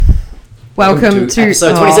Welcome to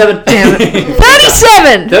episode 27. Damn it.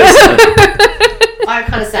 37! 37. I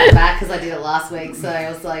kind of sat back because I did it last week, so I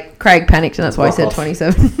was like... Craig panicked and that's why he said off.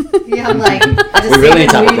 27. Yeah, I'm like... I just We really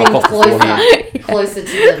need to moving have a block off beforehand. closer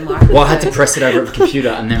to the microphone. Well, I had to press it over at the computer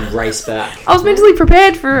and then race back. I was mentally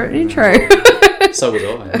prepared for an intro. So was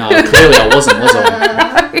I. No, clearly I wasn't, was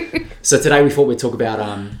I? So today we thought we'd talk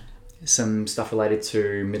about some stuff related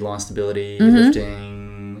to midline stability,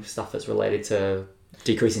 lifting, stuff that's related to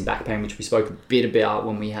decreasing back pain, which we spoke a bit about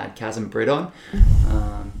when we had Kaz and Britt on.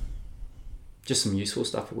 Just some useful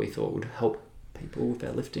stuff that we thought would help people with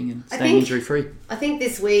their lifting and staying injury free. I think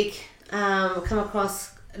this week I've come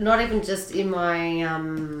across, not even just in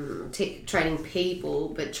my training people,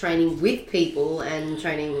 but training with people and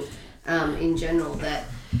training in general, that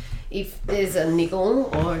if there's a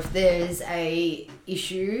niggle or if there's a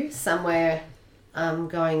issue somewhere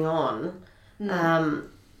going on,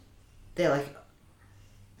 they're like,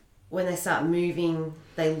 when they start moving,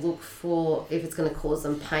 they look for if it's going to cause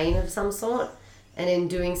them pain of some sort, and in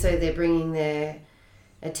doing so they're bringing their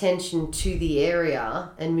attention to the area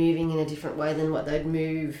and moving in a different way than what they'd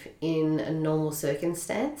move in a normal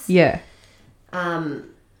circumstance. Yeah. And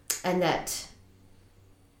that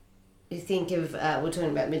you think of, we're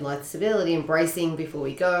talking about midline stability and bracing before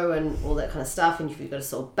we go and all that kind of stuff, and if you've got a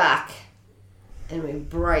sore back and we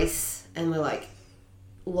brace and we're like,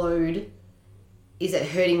 load, is it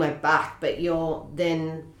hurting my back? But you're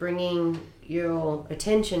then bringing your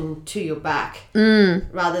attention to your back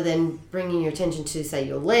rather than bringing your attention to, say,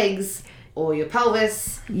 your legs or your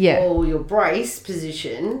pelvis or your brace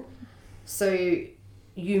position. So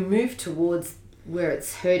you move towards where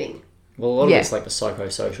it's hurting. Well, a lot of it's like the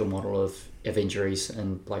psychosocial model of injuries,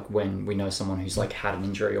 and like when we know someone who's like had an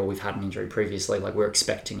injury or we've had an injury previously, like we're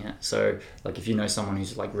expecting it. So like if you know someone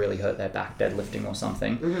who's like really hurt their back deadlifting or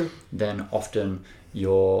something, then often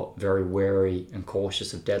you're very wary and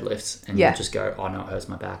cautious of deadlifts, and you'll just go, oh no, it hurts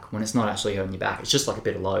my back, when it's not actually hurting your back. It's just like a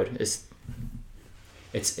bit of load.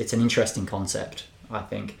 It's an interesting concept, I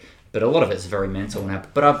think, but a lot of it's very mental.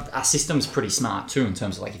 But our system's pretty smart too, in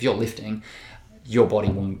terms of like if you're lifting, your body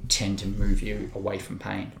will tend to move you away from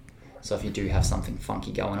pain. So if you do have something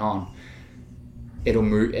funky going on,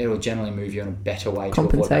 it'll generally move you in a better way to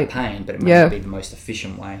avoid that pain, but it may not be the most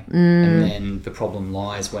efficient way. And then the problem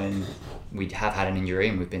lies when we have had an injury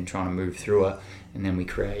and we've been trying to move through it, and then we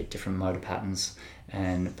create different motor patterns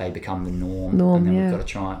and they become the norm and then we've got to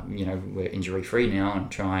try, we're injury free now, and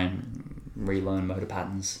try and relearn motor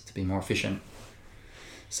patterns to be more efficient.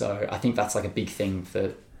 So I think that's like a big thing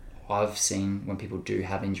that I've seen when people do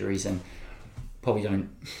have injuries and probably don't,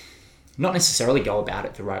 not necessarily go about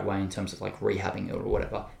it the right way in terms of like rehabbing it or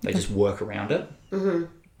whatever. They just work around it.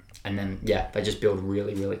 And then, they just build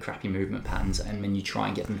really, really crappy movement patterns. And then you try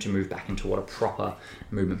and get them to move back into what a proper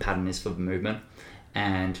movement pattern is for the movement.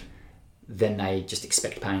 And then they just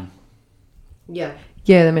expect pain. Yeah.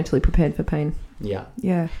 Yeah, they're mentally prepared for pain. Yeah.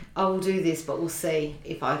 Yeah. I will do this, but we'll see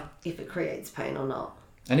if it creates pain or not.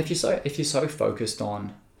 And if you're so focused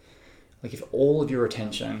on, like if all of your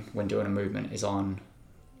attention when doing a movement is on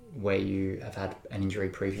where you have had an injury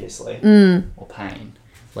previously or pain,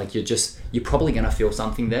 like you're probably going to feel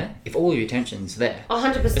something there if all your attention's there.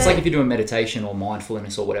 100%. It's like if you're doing meditation or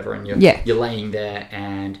mindfulness or whatever, and you're laying there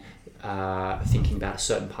and thinking about a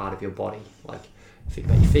certain part of your body, like think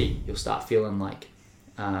about your feet, you'll start feeling like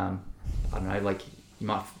I don't know, like you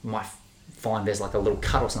might find there's like a little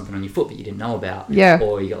cut or something on your foot that you didn't know about,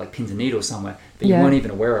 or you got like pins and needles somewhere that you weren't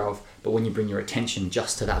even aware of. But when you bring your attention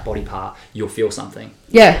just to that body part, you'll feel something.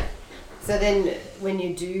 Yeah. So then, when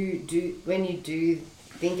you do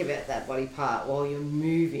think about that body part while you're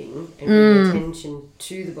moving and bring attention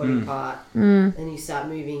to the body part, then you start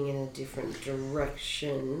moving in a different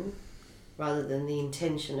direction rather than the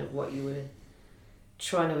intention of what you were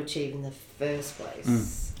trying to achieve in the first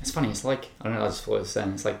place. It's funny. It's like, I don't know. I just thought I was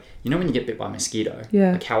saying. It's like, when you get bit by a mosquito,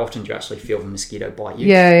 like how often do you actually feel the mosquito bite you?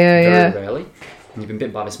 Very rarely. And you've been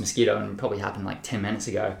bit by this mosquito, and it probably happened like 10 minutes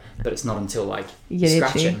ago, but it's not until like you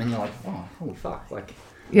scratch it, and then you're like, oh, holy fuck. Like,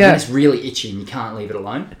 and it's really itchy and you can't leave it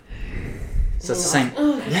alone. So it's the same. Like,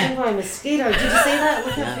 oh, I'm bitten by a mosquito. Did you see that?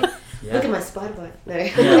 Look at me. Look at my spider bite. No.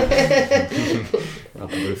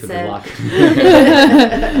 Rub the roof of the luck.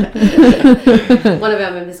 One of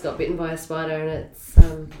our members got bitten by a spider, and it's...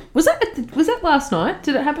 Was that last night?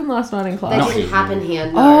 Did it happen last night in class? That didn't happen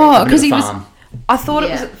here, no. Oh, because he was... I thought it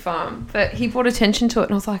was at the farm, but he brought attention to it,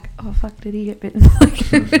 and I was like, oh, fuck, did he get bitten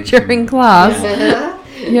during class?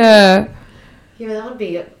 Yeah. Yeah,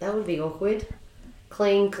 that would be awkward.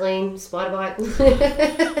 Clean, spider bite.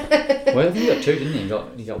 Well, I think you got two, didn't you?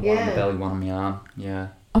 You got one on the belly, one on the arm. Yeah.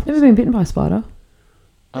 I've never been bitten by a spider.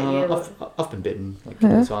 I've been bitten like a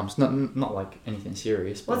couple of times. Not like anything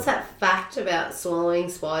serious. What's that fact about swallowing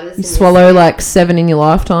spiders? You swallow like 7 in your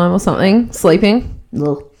lifetime or something, sleeping.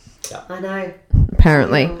 Ugh. Yeah. I know.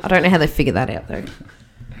 Apparently. Yeah. I don't know how they figure that out though.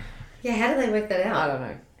 Yeah, how do they work that out? I don't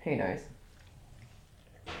know. Who knows?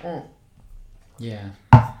 Yeah.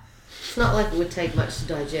 It's not like it would take much to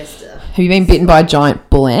digest it. Have you been bitten by a giant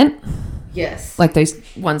bull ant? Yes. Like those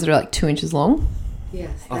ones that are like 2 inches long?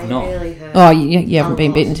 Yes, I've they not. really hurt. Oh, you haven't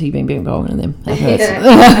been lot. bitten until you've been bitten by one of them. That hurts. Yeah,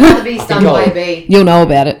 I'd rather be stung by a bee. You'll know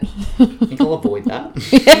about it. I think I'll avoid that.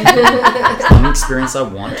 It's not an experience I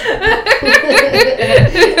want.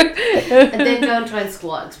 And then go and try and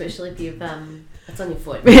squat, especially if you've it's on your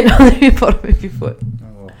foot. On the bottom of your foot.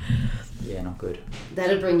 Oh, yeah, not good.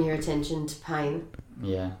 That'll bring your attention to pain.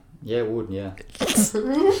 Yeah. Yeah, it would, yeah.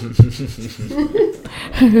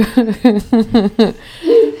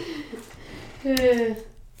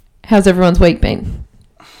 How's everyone's week been?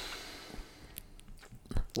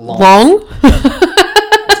 Long?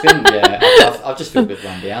 It's been, yeah. I've just been a bit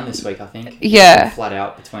run down this week, I think. Yeah. Flat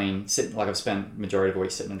out between sitting, like I've spent majority of the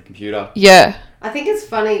week sitting at a computer. Yeah. I think it's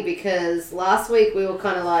funny because last week we were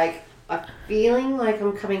kind of like, I'm feeling like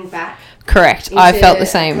I'm coming back. Correct. I felt the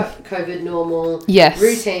same. COVID normal. Yes.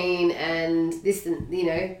 Routine and this,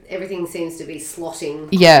 everything seems to be slotting.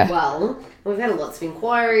 Yeah. Well, we've had lots of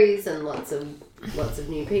inquiries and lots of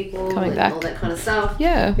new people Coming and back. all that kind of stuff.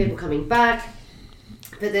 Yeah. People coming back.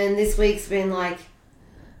 But then this week's been like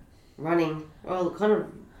running. Well, kind of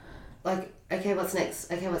like, okay, what's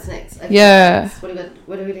next? Okay, what's next? Okay, Yeah. what's next?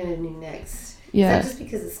 What are we going to do next? Yeah. Is that just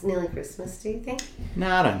because it's nearly Christmas, do you think? No,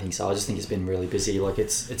 I don't think so. I just think it's been really busy. Like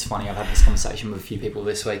it's funny. I've had this conversation with a few people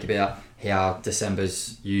this week about how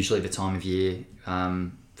December's usually the time of year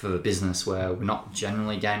for the business where we're not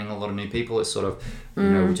generally gaining a lot of new people. It's sort of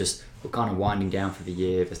we're kind of winding down for the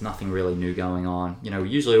year. There's nothing really new going on. We're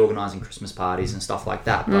usually organising Christmas parties and stuff like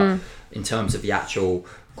that. But in terms of the actual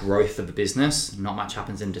growth of the business, not much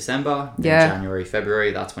happens in December. Yeah. In January,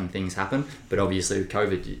 February, that's when things happen. But obviously with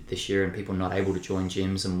COVID this year and people not able to join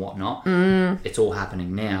gyms and whatnot, it's all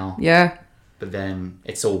happening now. Yeah. But then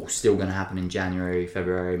it's all still going to happen in January,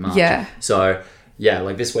 February, March. Yeah. So yeah,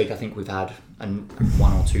 like this week I think we've had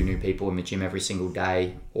one or two new people in the gym every single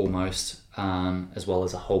day almost, as well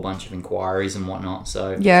as a whole bunch of inquiries and whatnot.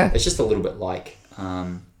 So Yeah. it's just a little bit like,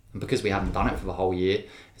 because we haven't done it for the whole year,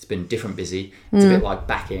 it's been different busy. It's a bit like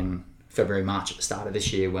back in February, March at the start of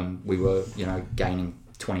this year when we were, gaining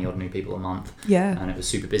 20 odd new people a month. Yeah. And it was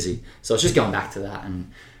super busy. So it's just going back to that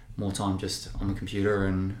and more time just on the computer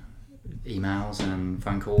and emails and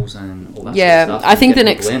phone calls and all that sort of stuff. I think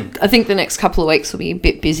the next couple of weeks will be a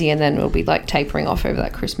bit busy and then we'll be like tapering off over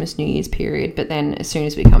that Christmas New Year's period, but then as soon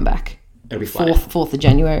as we come back, it'll be flat. 4th of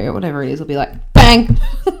January or whatever it is, we'll be like bang.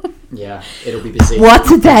 Yeah, it'll be busy. What's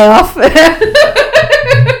a day off?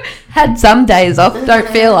 Had some days off, don't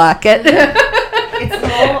feel like it.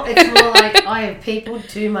 It's more like I have people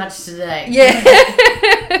too much today. Yeah.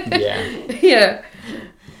 Yeah. Yeah.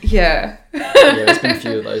 Yeah, there's been a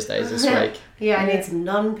few of those days this week. Yeah, I need some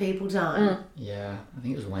non-people time. Yeah, I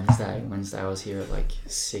think it was Wednesday. Wednesday I was here at like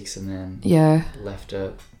 6 and then left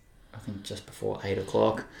at, I think, just before 8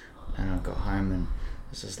 o'clock. And I got home and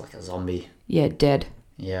it was just like a zombie. Yeah, dead.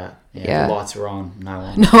 Yeah. The lights were on. No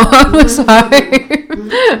one. No one was home.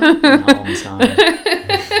 No one was home. And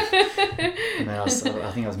then I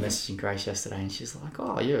think I was messaging Grace yesterday and she's like,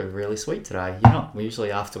 "Oh, you're really sweet today. You're not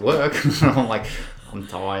usually after work." I'm like, "I'm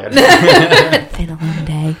tired." It's been a long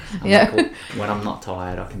day. Like, well, when I'm not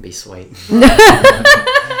tired, I can be sweet.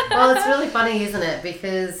 Well, it's really funny, isn't it?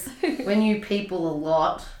 Because when you people a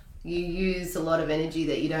lot, you use a lot of energy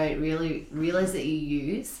that you don't really realise that you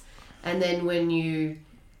use. And then when you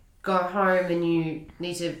go home and you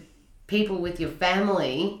need to people with your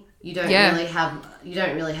family, you don't really have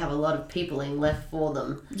a lot of peopling left for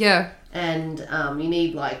them. Yeah. And you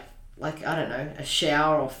need like I don't know, a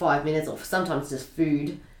shower or 5 minutes or sometimes just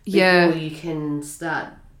food before you can start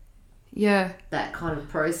that kind of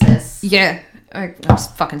process. Yeah. I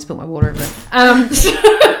just fucking spilled my water over it.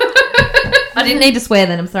 I didn't need to swear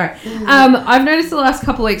then, I'm sorry. I've noticed the last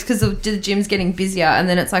couple of weeks because the gym's getting busier and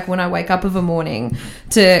then it's like when I wake up of a morning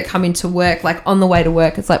to come into work, like on the way to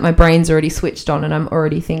work, it's like my brain's already switched on and I'm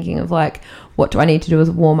already thinking of like, what do I need to do as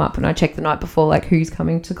a warm up? And I check the night before, like who's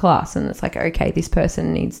coming to class and it's like, okay, this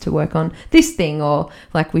person needs to work on this thing or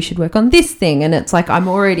like we should work on this thing. And it's like, I'm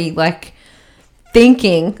already like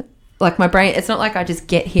thinking, like my brain, it's not like I just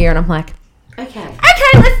get here and I'm like, okay,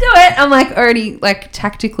 let's do it. I'm like already like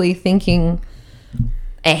tactically thinking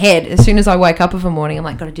ahead. As soon as I wake up of a morning, I'm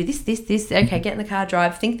like, gotta do this. Okay, get in the car,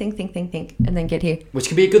 drive, think, and then get here. Which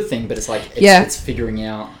can be a good thing, but it's like it's figuring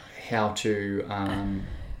out how to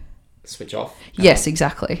switch off. Yes,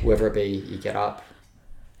 exactly. Whether it be you get up,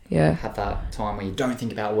 have that time where you don't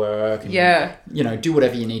think about work, and do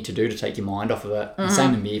whatever you need to do to take your mind off of it. And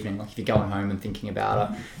same in the evening, like if you're going home and thinking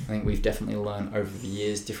about it. I think we've definitely learned over the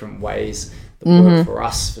years different ways that work for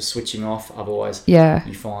us for switching off. Otherwise,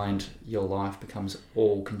 you find your life becomes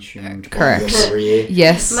all consumed by your career.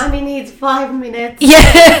 Yes. Mummy needs 5 minutes.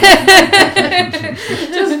 Yeah.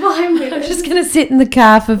 Just 5 minutes. I'm just gonna sit in the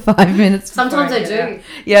car for 5 minutes. Sometimes I do.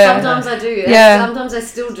 Yeah. Sometimes I do. Yeah. Sometimes I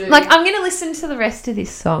still do. Like, I'm gonna listen to the rest of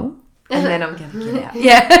this song and then I'm gonna get out.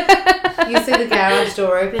 Yeah. You see the garage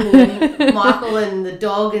door open and then Michael and the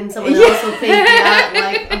dog and someone else will peek out.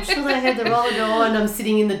 Like, I'm sure they had the roller door and I'm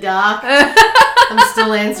sitting in the dark. I'm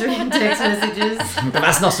still answering text messages. But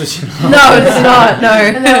that's not switching on. No, it's not. No.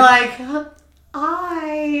 And they're like,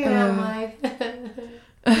 hi. And I'm like,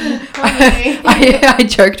 I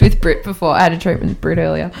joked with Britt before. I had a treatment with Britt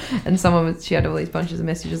earlier, and she had all these bunches of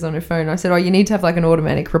messages on her phone. I said, you need to have like an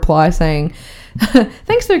automatic reply saying,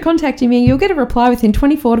 thanks for contacting me. You'll get a reply within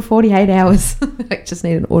 24 to 48 hours. I just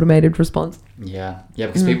need an automated response. Yeah,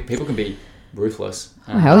 because people can be ruthless.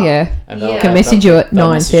 Oh, hell yeah. And can message you at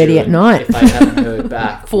 9:30 at night. If they haven't heard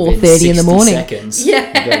back 4:30 in the morning. Seconds, you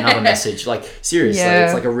get another message. Like, seriously,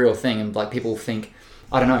 it's like a real thing. And like, people think,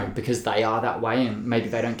 I don't know, because they are that way and maybe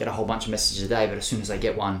they don't get a whole bunch of messages a day, but as soon as they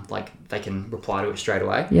get one, like, they can reply to it straight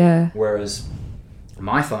away. Yeah. Whereas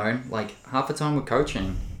my phone, like, half the time we're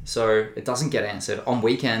coaching, so it doesn't get answered. On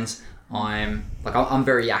weekends, I'm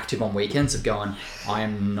very active on weekends of going, I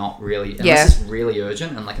am not really, unless it's really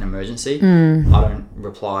urgent and like an emergency, I don't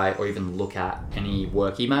reply or even look at any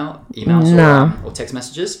work emails or text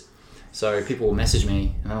messages. So people will message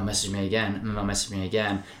me, and they'll message me again, and then they'll message me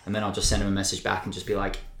again, and then I'll just send them a message back and just be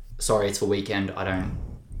like, sorry, it's for weekend, I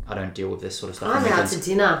don't deal with this sort of stuff. I'm out to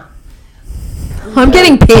dinner. I'm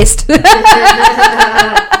getting pissed.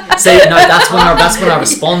 See, no, that's when I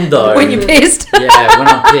respond though. When you're pissed? Yeah, when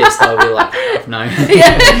I'm pissed, I'll be like, no. I'm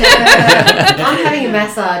having a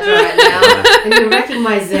massage right now, and you're wrecking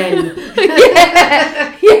my zen.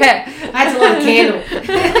 Yeah. I had to light a candle.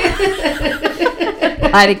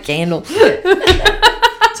 Light a candle.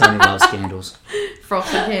 Tony loves candles.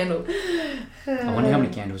 Frosted candle. I wonder how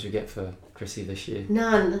many candles you get for Chrissy this year.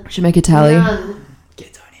 None. Should make a tally. None.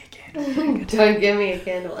 Get Tony a candle. Don't give me a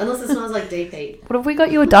candle. Unless it smells like deep heat. What if we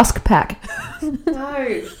got you a dusk pack?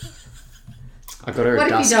 No. I got her what a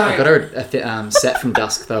dusk. I got her a set from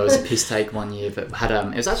Dusk though. It was a piss take one year, but had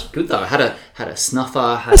it was actually good though. It had a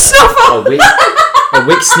snuffer, had a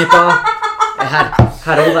wick snipper. It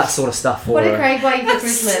had all that sort of stuff for What did her. Craig buy you for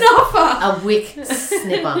Christmas? Snuffer. A wick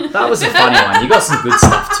snipper. That was a funny one. You got some good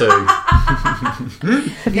stuff too.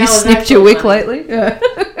 Have you snipped your wick lately? Yeah.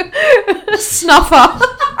 Snuffer.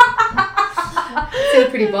 It's in a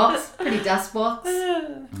pretty box. Pretty dust box.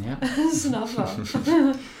 Yeah.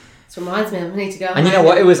 Snuffer. This reminds me, I need to go. And you know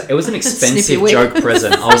what? It was an expensive joke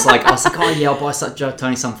present. I was like, oh yeah, I'll buy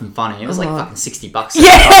Tony something funny. It was like fucking $60.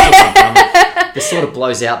 Yeah. This sort of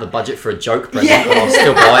blows out the budget for a joke present, but I'll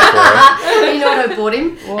still buy it for You know what I bought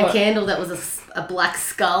him? What? A candle that was a black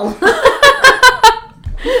skull.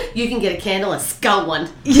 You can get a candle, a skull one.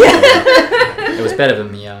 Yeah. It was better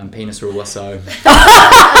than the penis ruler, so.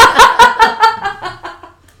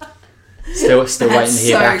 Still waiting to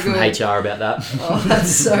hear back from HR about that. Oh,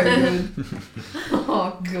 that's so good.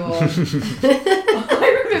 Oh, God.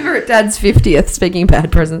 I remember at Dad's 50th, speaking of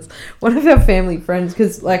bad presents, one of our family friends,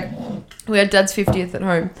 because, like, we had Dad's 50th at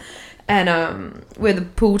home, and where the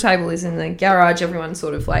pool table is in the garage, everyone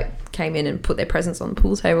sort of, like, came in and put their presents on the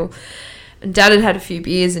pool table. And Dad had had a few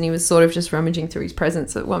beers, and he was sort of just rummaging through his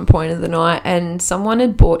presents at one point of the night, and someone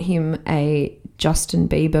had bought him a Justin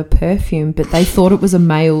Bieber perfume, but they thought it was a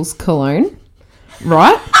male's cologne,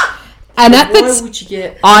 right? And why would you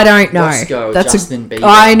get? I don't know. That's Justin Bieber.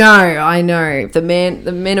 I know. The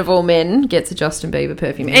men of all men gets a Justin Bieber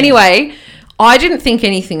perfume. Yeah. Anyway, I didn't think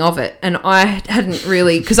anything of it, and I hadn't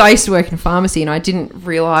really, because I used to work in a pharmacy, and I didn't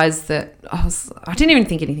realise that I didn't even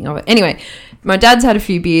think anything of it. Anyway, my dad's had a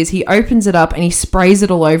few beers. He opens it up and he sprays it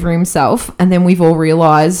all over himself, and then we've all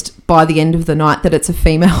realised by the end of the night that it's a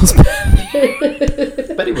female's perfume.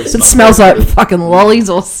 It smells like fucking lollies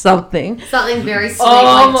or something. Something very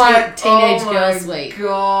sweet, teenage girl sweet.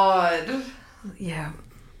 God. Yeah.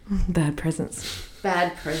 Bad presents.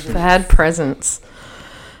 Bad presents.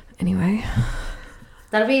 Anyway.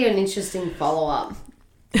 That'll be an interesting follow-up.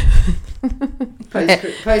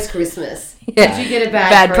 Post Christmas. Yeah. Did you get a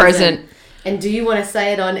bad present? And do you want to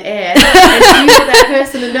say it on air? And do you want that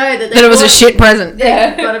person to know that it was a shit present?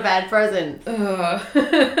 Yeah, got a bad present.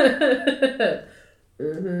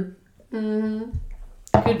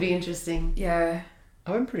 Could be interesting. Yeah.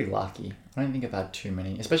 I've been pretty lucky. I don't think I've had too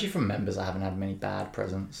many, especially from members. I haven't had many bad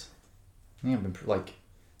presents. I think I've been like,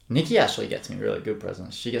 Nikki actually gets me really good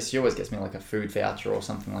presents. She always gets me like a food voucher or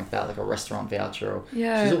something like that, like a restaurant voucher. Or,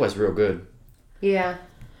 she's always real good. Yeah.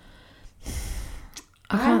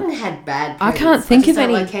 I haven't had bad presents. I can't think of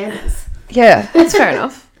any. Like candles. Yeah, that's fair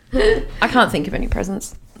enough. I can't think of any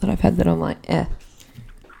presents that I've had that I'm like, I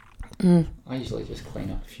usually just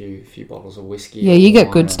clean up a few bottles of whiskey. Yeah, you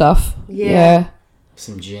get good stuff. Yeah.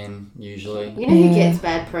 Some gin, usually. You know who gets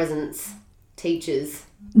bad presents? Teachers.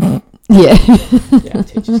 Yeah. Yeah,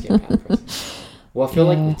 teachers get bad presents. Well, I feel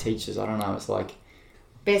like with teachers, I don't know, it's like...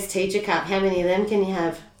 Best teacher cup, how many of them can you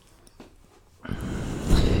have?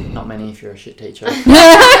 Not many if you're a shit teacher.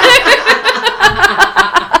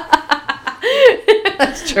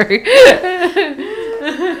 That's true.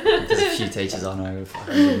 There's a few teachers I know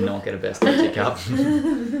who did not get a best teacher cup.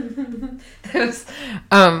 There was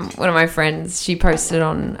one of my friends, she posted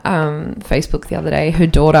on Facebook the other day, her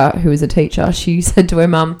daughter, who is a teacher, she said to her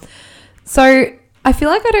mum, so I feel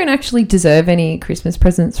like I don't actually deserve any Christmas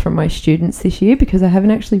presents from my students this year because I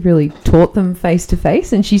haven't actually really taught them face to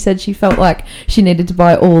face. And she said she felt like she needed to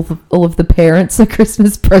buy all of the parents a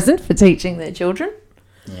Christmas present for teaching their children.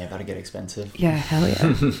 Yeah, that'll get expensive. Yeah, hell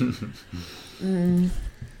yeah.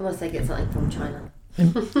 Unless they get something from China.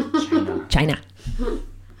 China.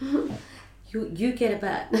 You get a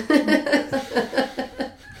bat.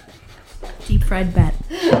 Deep fried bat.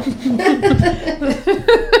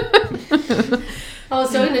 I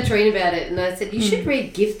was talking to Trina about it, and I said, you should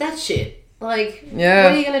re-gift that shit. Like, Yeah.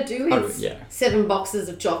 what are you going to do with 7 boxes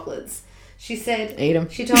of chocolates? She said... Eat them.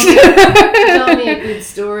 She told me a good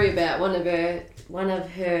story about one of her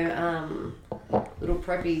little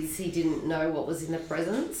preppies. He didn't know what was in the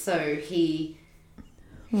present, so he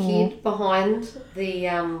hid behind the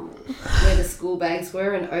where the school bags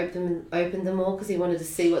were and opened them all because he wanted to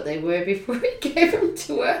see what they were before he gave them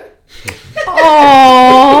to her.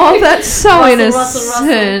 Oh, that's so Russell.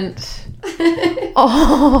 innocent.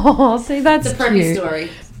 Oh, see, that's It's a preppy cute. story.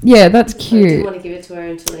 Yeah, that's I didn't cute. want to give it to her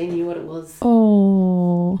until he knew what it was.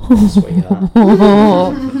 Oh. Sweetheart.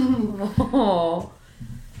 Oh.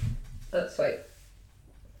 That's sweet.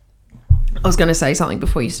 I was going to say something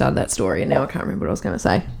before you started that story, and now I can't remember what I was going to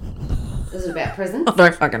say. Was it about presents? I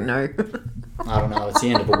don't fucking know. I don't know. It's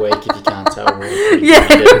the end of a week. If you can't tell,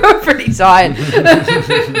 we're Pretty tired.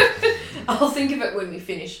 I'll think of it when we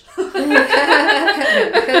finish.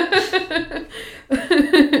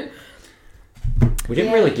 We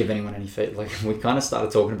didn't really give anyone any feedback. Like, we kind of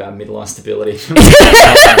started talking about midline stability.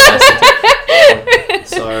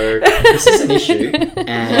 So this is an issue,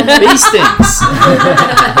 and bee stings.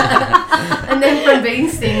 And then from bee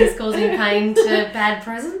stings causing pain to bad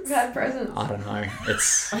presents? Bad presents. I don't know.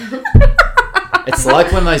 It's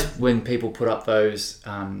like when people put up those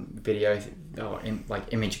video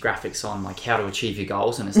like image graphics on like how to achieve your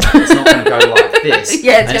goals, and it's not going to go like this.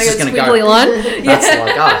 Yeah, it's going to go squiggly line. That's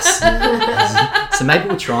like us. So maybe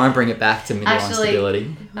we'll try and bring it back to midline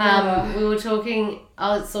stability. We were talking.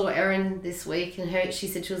 I saw Erin this week, and she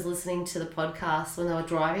said she was listening to the podcast when they were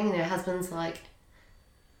driving, and her husband's like,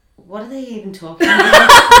 "What are they even talking about?"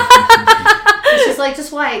 She's like,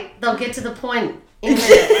 "Just wait. They'll get to the point in a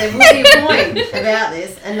minute. There will be a point about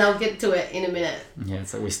this, and they'll get to it in a minute." Yeah,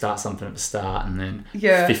 it's like we start something at the start, and then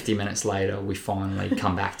 50 minutes later, we finally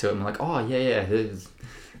come back to it, and we're like, "Oh yeah,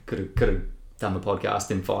 could have done the podcast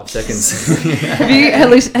in 5 seconds."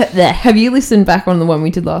 Have you listened back on the one we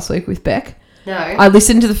did last week with Beck? No. I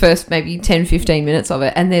listened to the first maybe 10-15 minutes of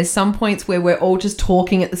it, and there's some points where we're all just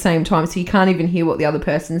talking at the same time, so you can't even hear what the other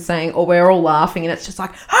person's saying, or we're all laughing, and it's just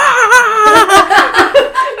like,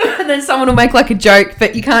 and then someone will make like a joke,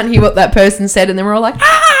 but you can't hear what that person said, and then we're all like,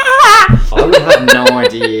 I would have no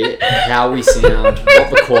idea how we sound,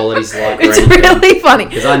 what the quality's like. It's really funny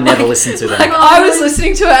because I never listened to that. Like I was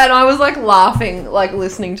listening to it, and I was like laughing, like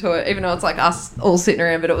listening to it, even though it's like us all sitting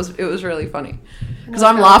around. But it was really funny because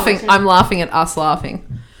I'm laughing at us laughing.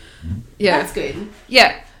 Yeah, That's good.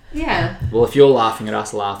 Yeah. Yeah. Well, if you're laughing at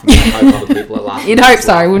us laughing, I hope other people are laughing. You'd hope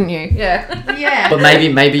so, wouldn't you? Yeah. Yeah. But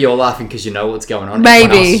maybe you're laughing because you know what's going on. Maybe.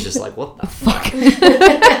 Everyone else is just like, what the Fuck.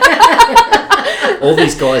 All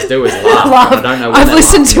these guys do is laugh. I don't know what I've they're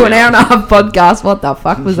listened to an laughing hour and a half podcast. What the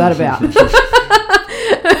fuck was that about?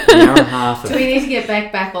 an hour and a half. Do we need to get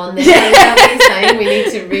back on there? Is that what you're saying? We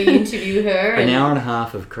need to re-interview her. An hour and a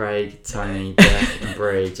half of Craig, Tony, Beth, and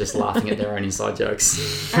Bree just laughing at their own inside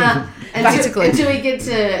jokes. Basically. Until we get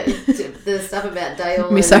to the stuff about Dale.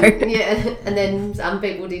 And then some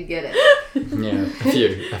people did get it. Yeah,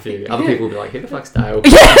 a few. Other people will be like, who the fuck's Dale?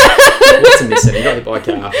 What's missing? He got hit by a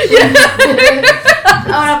car. Oh,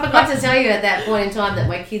 and I forgot to tell you at that point in time that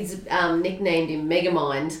my kids nicknamed him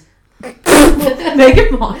Megamind.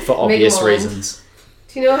 Megamind. For obvious Megamind. reasons.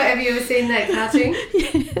 Do you know, have you ever seen that cartoon?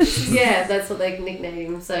 Yes. Yeah, that's what they nicknamed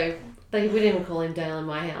him. So we didn't even call him Dale in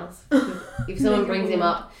my house. If someone brings him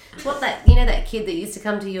up, that kid that used to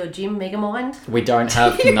come to your gym, Megamind? We don't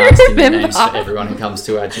have nasty names for everyone who comes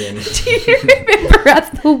to our gym. Do you remember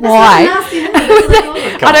at the Y?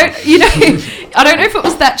 I don't know if it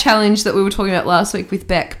was that challenge that we were talking about last week with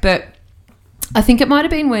Beck, but I think it might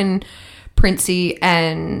have been when Princey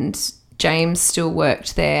and James still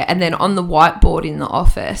worked there, and then on the whiteboard in the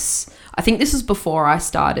office, I think this was before I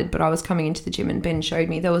started, but I was coming into the gym and Ben showed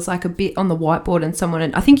me there was like a bit on the whiteboard,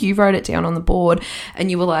 and I think you wrote it down on the board,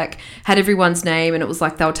 and you were like, had everyone's name, and it was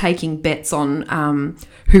like they were taking bets on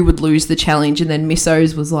who would lose the challenge, and then Miss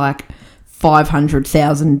O's was like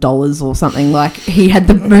 $500,000 or something. Like he had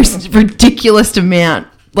the most ridiculous amount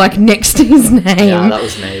like next to his name. Yeah, that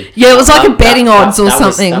was me. Yeah, it was like a betting odds or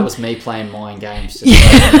something. That was me playing mind games just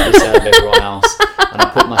like the piss out of everyone else. And I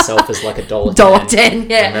put myself as like $1.10. $1.10,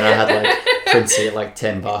 yeah. And then I had like Princey at like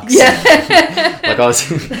 $10. Yeah. Like I was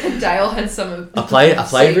Dale had some of I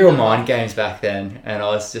played real mind games back then, and I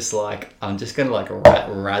was just like, I'm just gonna like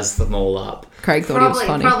razz them all up. Craig thought it was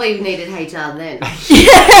funny. Probably needed HR then.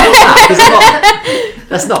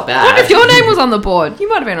 That's not bad. If your name was on the board, you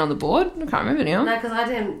might have been on the board. I can't remember now. No, because I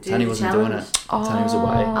didn't do Tony the wasn't challenge. doing it. Tony was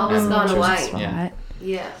away. I was going away. Right.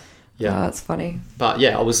 Yeah. Yeah. Oh, that's funny. But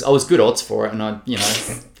yeah, I was good odds for it, and I,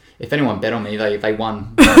 if anyone bet on me, they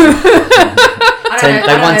won. I don't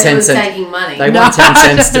know who 10 was cents. taking money. They won 10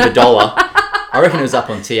 cents to the dollar. I reckon it was up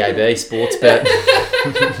on TAB Sports Bet.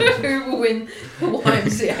 Who will win the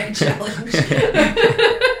YMCA challenge?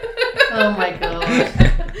 Oh my god.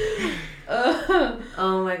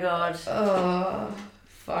 Oh my god. Oh,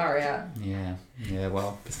 far out. Yeah.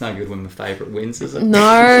 Well, it's no good when my favourite wins, is it?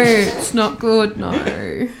 No, it's not good. No.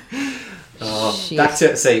 Oh, back to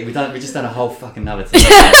we just done a whole fucking nugget today.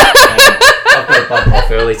 I've got to bug off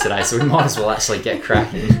early today, so we might as well actually get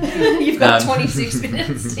cracking. You've got 26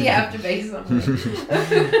 minutes. You have to be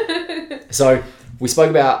somewhere. So we spoke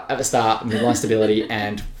about at the start midline stability,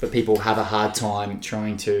 and that people have a hard time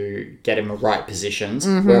trying to get in the right positions,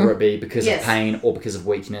 whether it be because of pain or because of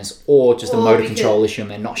weakness or just a motor control issue,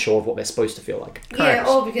 and they're not sure of what they're supposed to feel like. Yeah,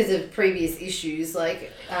 or because of previous issues.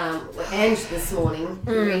 Like Ange this morning,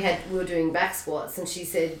 we were doing back squats, and she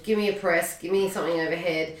said, "Give me a press, give me something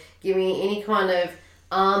overhead, give me any kind of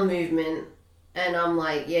arm movement," and I'm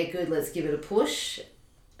like, "Yeah, good. Let's give it a push,"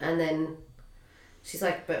 and then. She's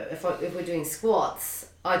like, but if we're doing squats,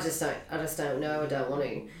 I just don't know. I don't want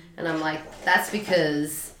to. And I'm like, that's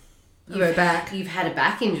because you've had a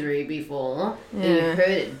back injury before, and you've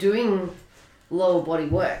heard it doing lower body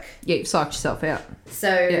work. Yeah, you've psyched yourself out.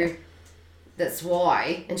 So that's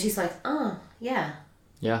why. And she's like, oh, yeah.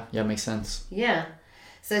 Yeah, makes sense. Yeah.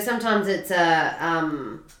 So sometimes it's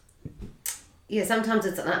sometimes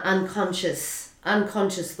it's an unconscious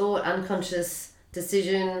thought, unconscious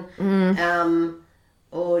decision,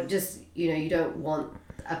 or just, you don't want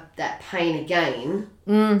that pain again.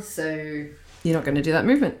 So you're not going to do that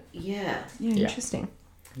movement. Yeah. Interesting.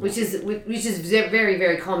 Which is very,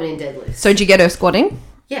 very common in deadlifts. So did you get her squatting?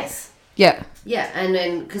 Yes. Yeah. Yeah, and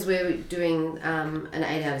then because we were doing an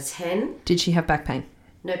 8 out of 10. Did she have back pain?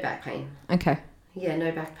 No back pain. Okay. Yeah,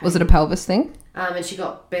 no back pain. Was it a pelvis thing? And she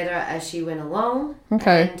got better as she went along.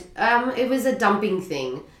 Okay. And it was a dumping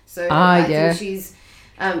thing. So I think she's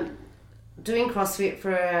doing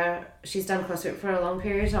CrossFit she's done CrossFit for a long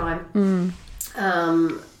period of time.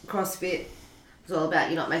 CrossFit is all about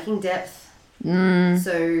you're not making depth.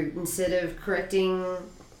 So instead of correcting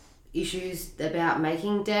issues about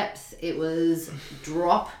making depth, it was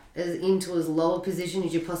drop into as low a position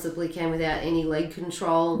as you possibly can without any leg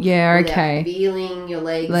control. Yeah, without feeling your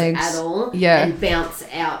legs at all. Yeah. And bounce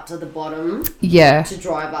out to the bottom. Yeah. To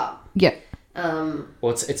drive up. Yeah. Well,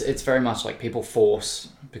 it's very much like people force,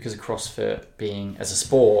 because of CrossFit being as a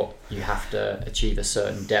sport, you have to achieve a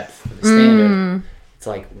certain depth of the standard. It's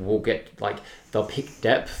like they'll pick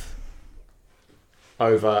depth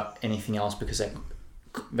over anything else because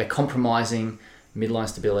they're compromising midline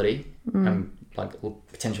stability and like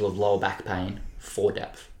potential of lower back pain for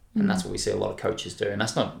depth. And that's what we see a lot of coaches do. And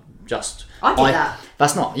that's not just... I get that.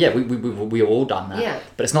 That's not... Yeah, we've all done that. Yeah.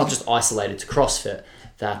 But it's not just isolated to CrossFit.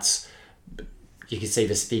 That's... You can see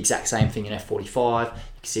the exact same thing in F45. You can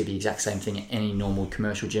see the exact same thing in any normal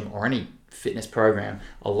commercial gym or any fitness program.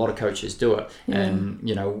 A lot of coaches do it. Yeah. And,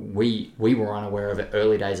 you know, we were unaware of it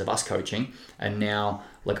early days of us coaching. And now,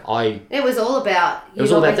 like, It was all about... You're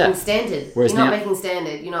not making standard. You're not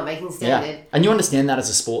making standard. Yeah. And you understand that as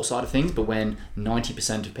a sport side of things, but when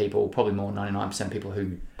 90% of people, probably more, 99% of people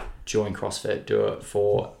who join CrossFit do it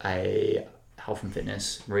for a health and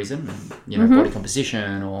fitness reason, you know, body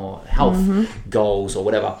composition or health goals or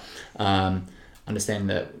whatever, understand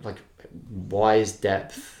that, like, why is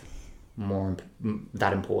depth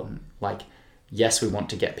that important? Like, yes, we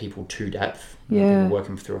want to get people to depth, people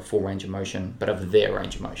working through a full range of motion, but of their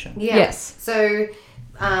range of motion. Yeah. Yes. So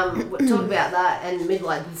talk about that and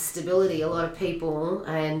midline stability. A lot of people,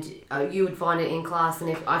 and you would find it in class, and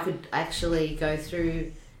if I could actually go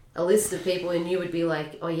through a list of people and you would be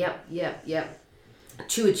like, oh, yep.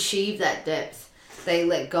 To achieve that depth, they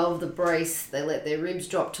let go of the brace, they let their ribs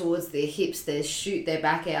drop towards their hips, they shoot their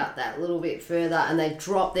back out that little bit further, and they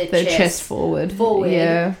drop their chest forward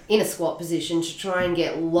in a squat position to try and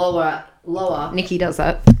get lower. Nikki does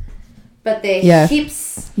that. But their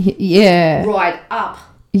hips ride up.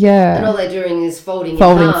 Yeah. And all they're doing is folding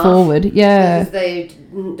forward. Yeah. Because they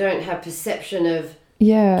don't have perception of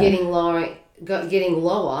getting lower. And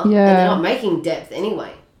they're not making depth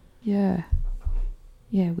anyway. Yeah.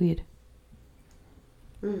 Yeah, weird.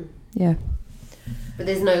 Yeah. But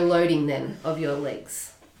there's no loading then of your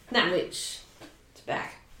legs. Nah. Which... It's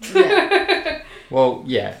back. Yeah. Well,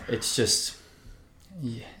 yeah, it's just...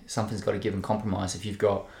 Yeah, something's got to give and compromise. If you've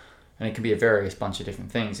got... And it can be a various bunch of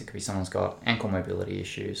different things. It could be someone's got ankle mobility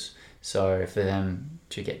issues. So for them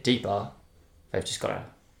to get deeper, they've just got to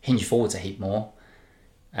hinge forwards a heap more.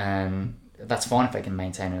 And that's fine if they can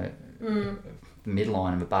maintain a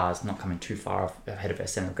midline of the bars, not coming too far ahead of their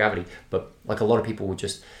center of gravity. But like a lot of people will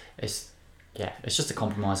just... It's just a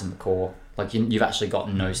compromise in the core. Like you've actually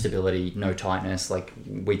got no stability, no tightness. Like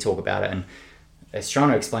we talk about it, and it's trying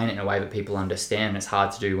to explain it in a way that people understand. It's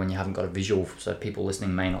hard to do when you haven't got a visual, so people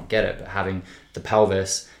listening may not get it. But having the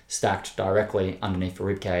pelvis stacked directly underneath the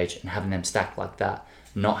rib cage and having them stacked like that,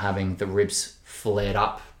 not having the ribs flared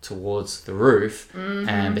up towards the roof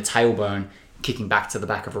and the tailbone kicking back to the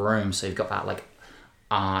back of a room, so you've got that like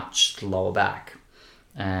arched lower back.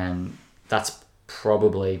 And that's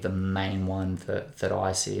probably the main one that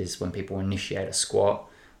I see is when people initiate a squat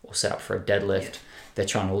or set up for a deadlift, they're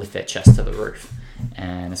trying to lift their chest to the roof.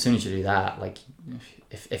 And as soon as you do that, like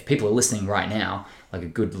if people are listening right now, like a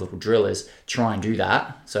good little drill is try and do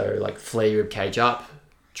that. So like flare your rib cage up,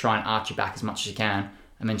 try and arch your back as much as you can,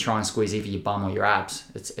 and then try and squeeze either your bum or your abs.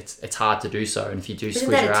 It's hard to do so, and if you do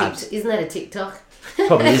squeeze your abs... Isn't that a TikTok?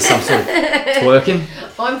 Probably is some sort of twerking.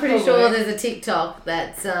 I'm pretty sure there's a TikTok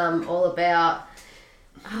that's all about...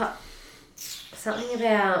 something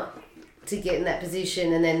about to get in that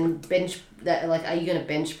position and then bench... that. Like, are you going to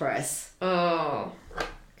bench press? Oh.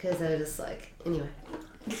 Because they were just like... Anyway.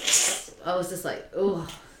 I was just like, oh...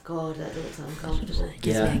 God, that looks uncomfortable.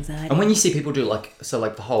 Yeah. And when you see people do like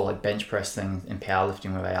the whole like bench press thing in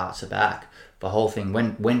powerlifting where they arch the back, the whole thing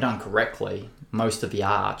when done correctly, most of the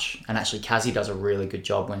arch, and actually Cassie does a really good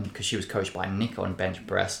job because she was coached by Nick on bench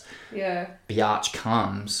press. Yeah. The arch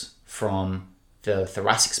comes from the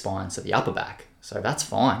thoracic spine, so the upper back. So that's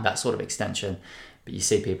fine, that sort of extension. But you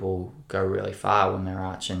see people go really far when they're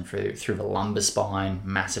arching through the lumbar spine,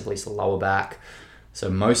 massively to the lower back. So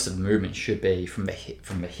most of the movement should be from the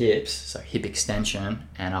hips, so hip extension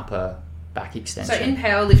and upper back extension. So in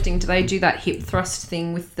powerlifting, do they do that hip thrust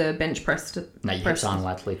thing with the bench press? No, your hips aren't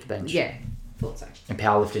allowed to leave the bench. Yeah, thought so. In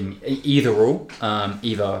powerlifting, either rule,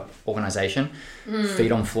 either organisation,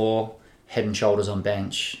 feet on floor, head and shoulders on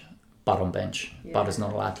bench, butt on bench. Yeah. Butt is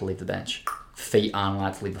not allowed to leave the bench. Feet aren't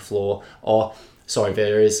allowed to leave the floor.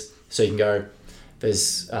 There is. So you can go.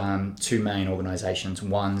 There's two main organisations.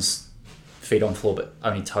 One's feet on floor, but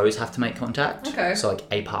only toes have to make contact. Okay. So like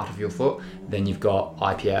a part of your foot. Then you've got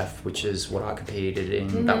IPF, which is what I competed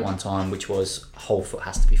in that one time, which was whole foot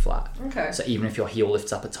has to be flat. Okay. So even if your heel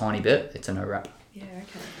lifts up a tiny bit, it's a no rep. Yeah,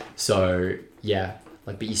 okay. So yeah,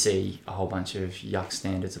 but you see a whole bunch of yuck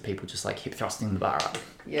standards of people just like hip thrusting the bar up.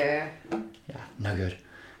 Yeah. Yeah, no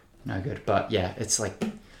good. But yeah, it's like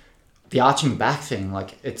the arching back thing,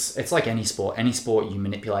 like it's like any sport. Any sport, you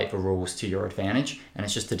manipulate the rules to your advantage, and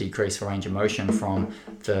it's just to decrease the range of motion from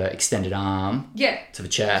the extended arm to the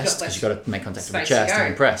chest, because you've got to make contact with the chest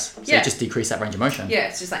and press. So you just decrease that range of motion. Yeah,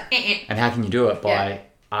 it's just like... And how can you do it? By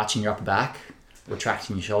arching your upper back,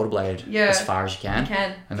 retracting your shoulder blade Yeah. as far as you can. You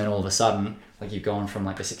can. And then all of a sudden, like you've gone from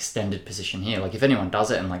like this extended position here. Like if anyone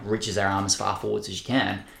does it and like reaches their arm as far forwards as you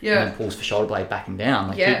can, Yeah. and then pulls for shoulder blade back and down,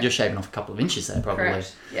 like Yeah. you're shaving off a couple of inches there probably.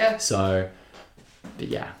 Correct. Yeah. So, but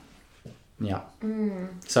yeah.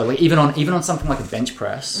 So like even on something like a bench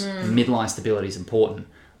press, midline stability is important.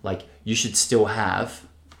 Like you should still have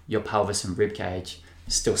your pelvis and rib cage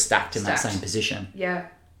still stacked in that same position. Yeah.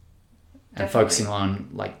 And focusing on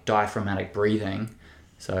like diaphragmatic breathing,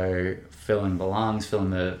 so filling the lungs, filling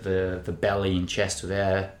the belly and chest with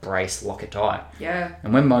air, brace, lock it tight. Yeah.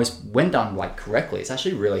 And when done like correctly, it's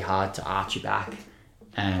actually really hard to arch your back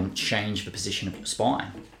and change the position of your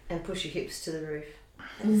spine. And push your hips to the roof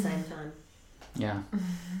at the same time. Yeah,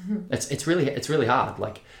 it's really hard.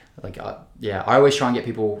 I always try and get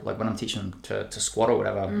people, like when I'm teaching them to squat or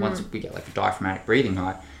whatever. Once we get like the diaphragmatic breathing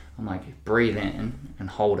right, I'm like, breathe in and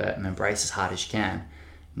hold it and then brace as hard as you can.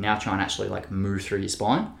 Now try and actually like move through your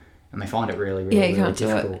spine, and they find it really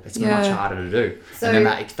difficult. It's much harder to do. So, and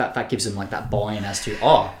then that gives them like that buy-in as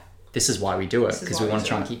to, this is why we do it, because we want to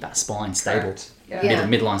try and keep that spine stable,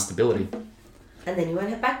 midline stability. And then you won't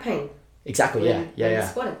have back pain. Exactly. When you're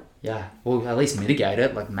squatting. Yeah, well, at least mitigate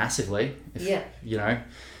it, like, massively. You know,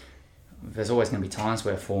 there's always going to be times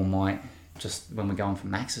where form might, just when we're going for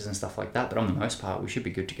maxes and stuff like that, but on the most part, we should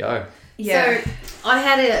be good to go. Yeah. So, I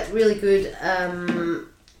had a really good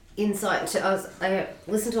insight. I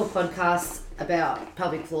listened to a podcast about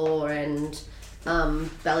pelvic floor and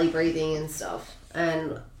belly breathing and stuff.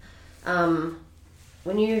 And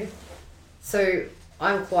so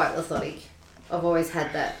I'm quite orthotic. I've always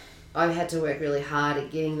had that. I had to work really hard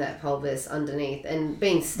at getting that pelvis underneath and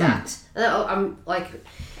being stacked. And I'm like,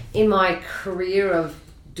 in my career of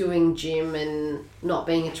doing gym and not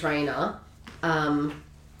being a trainer,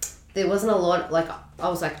 there wasn't a lot, like, I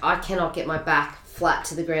was like, I cannot get my back flat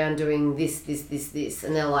to the ground doing this.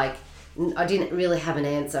 And they're like, I didn't really have an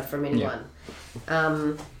answer from anyone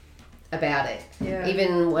about it. Yeah.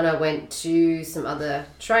 Even when I went to some other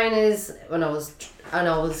trainers, when I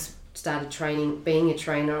was started training, being a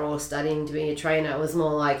trainer or studying to be a trainer, it was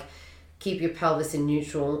more like, keep your pelvis in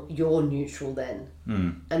neutral, you're neutral then.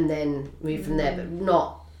 And then move from there, but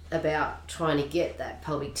not about trying to get that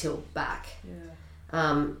pelvic tilt back.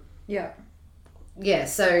 So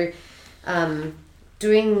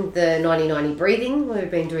doing the 90-90 breathing, we've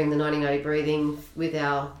been doing the 90-90 breathing with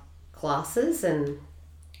our classes and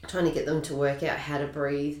trying to get them to work out how to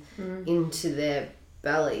breathe into their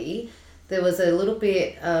belly. There was a little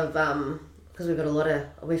bit of because we've had a lot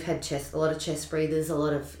of chest breathers, a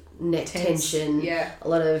lot of neck tension, a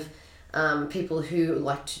lot of people who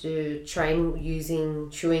like to train using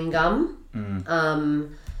chewing gum.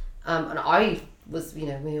 And I was, we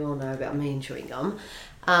all know about me and chewing gum,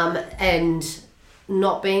 and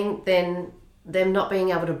them not being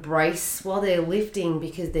able to brace while they're lifting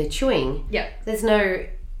because they're chewing. Yeah, there's no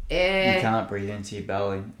air. You can't breathe into your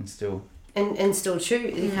belly and still. And still chew.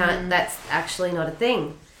 You can't. That's actually not a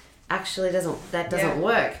thing. Actually, doesn't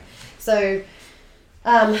work. So,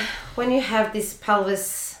 when you have this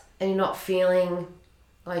pelvis and you're not feeling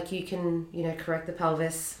like you can, correct the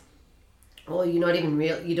pelvis, or you're not even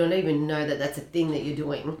you don't even know that that's a thing that you're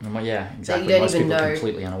doing. Yeah, exactly. You don't Most even people know are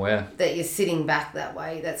completely unaware that you're sitting back that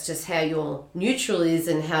way. That's just how your neutral is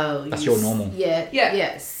and how that's your normal.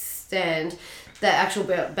 Stand. That actual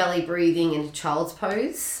belly breathing in child's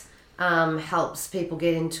pose. Helps people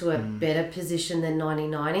get into a better position than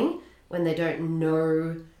 90-90 when they don't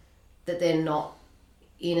know that they're not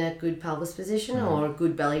in a good pelvis position or a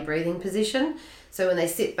good belly breathing position. So when they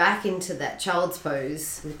sit back into that child's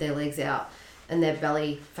pose with their legs out and their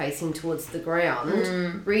belly facing towards the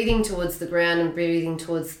ground, breathing towards the ground and breathing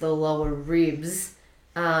towards the lower ribs,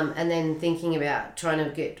 and then thinking about trying to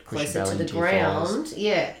get closer to the ground.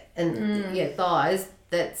 Thighs.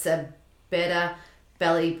 That's a better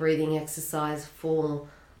belly breathing exercise for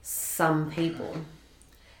some people,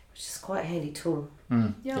 which is quite a handy tool.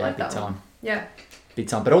 Like big time. Yeah, big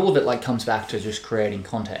time. But all of it comes back to just creating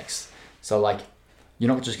context. So you're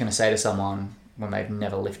not just going to say to someone when they've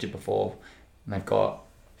never lifted before and they've got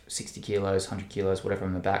 60 kilos, 100 kilos, whatever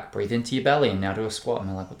in the back, breathe into your belly and now do a squat. And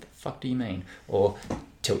they're like, what the fuck do you mean? Or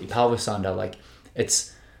tilt your pelvis under. I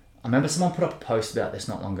remember someone put up a post about this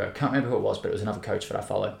not long ago. I can't remember who it was, but it was another coach that I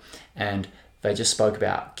follow. And they just spoke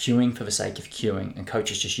about cueing for the sake of cueing and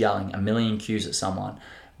coaches just yelling a million cues at someone.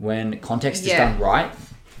 When context is done right,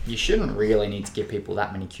 you shouldn't really need to give people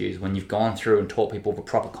that many cues when you've gone through and taught people the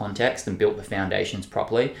proper context and built the foundations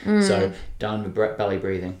properly. So done the belly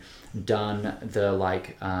breathing, done the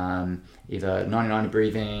either 90-90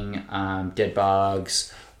 breathing, dead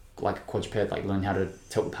bugs, like quadruped, like learn how to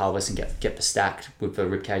tilt the pelvis and get the stacked with the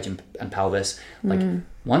rib cage and pelvis. Like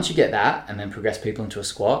once you get that and then progress people into a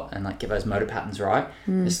squat and like get those motor patterns right,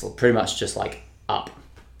 it's pretty much just like up.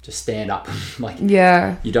 Just stand up. Like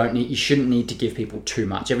you shouldn't need to give people too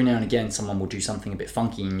much. Every now and again someone will do something a bit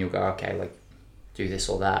funky and you'll go, okay, like do this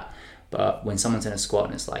or that. But when someone's in a squat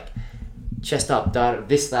and it's like chest up,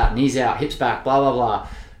 this, that, knees out, hips back, blah blah blah,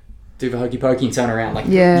 do the hokey pokey and turn around, like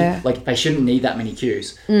like they shouldn't need that many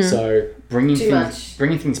cues. So bringing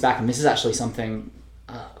things back, and this is actually something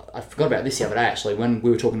I forgot about this the other day actually when we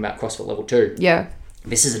were talking about CrossFit Level 2.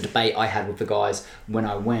 This is a debate I had with the guys when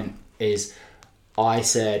I went, is I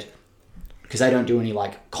said, because they don't do any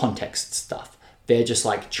like context stuff, they're just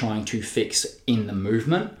like trying to fix in the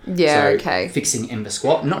movement. Fixing in the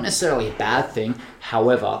squat, not necessarily a bad thing.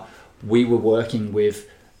 However, we were working with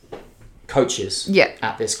coaches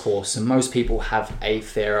at this course, and most people have a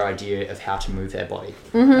fair idea of how to move their body.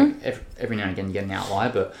 Like every now and again you get an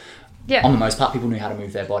outlier, but on the most part people know how to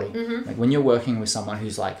move their body. Like when you're working with someone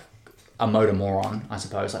who's like a motor moron, I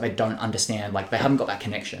suppose, like they don't understand, like they haven't got that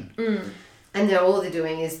connection. And all they're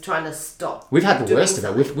doing is trying to stop. We've had the worst of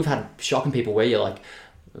it. We've had shocking people where you're like,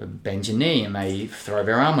 bend your knee and they throw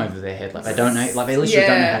their arm over their head. Like they don't know, like they literally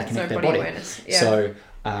don't know how to connect their body. So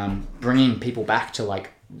bringing people back to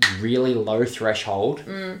like really low threshold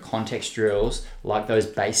context drills, like those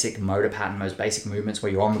basic motor pattern, those basic movements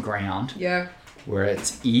where you're on the ground, where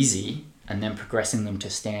it's easy, and then progressing them to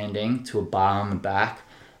standing, to a bar on the back,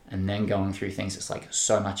 and then going through things, it's like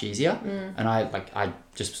so much easier. And I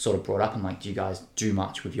just sort of brought up, and like, do you guys do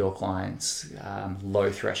much with your clients, low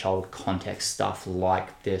threshold context stuff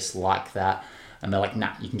like this, like that? And they're like,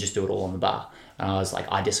 nah, you can just do it all on the bar. And I was like,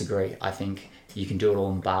 I disagree. I think you can do it all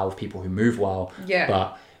on the bar with people who move well,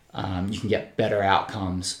 but you can get better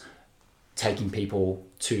outcomes taking people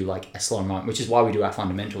to like a slow environment, which is why we do our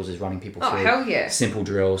fundamentals, is running people through simple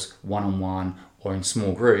drills, one-on-one, or in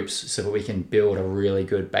small groups, so that we can build a really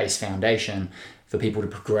good base foundation for people to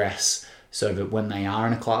progress, so that when they are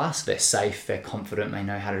in a class, they're safe, they're confident, they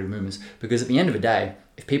know how to do movements. Because at the end of the day,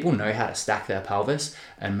 if people know how to stack their pelvis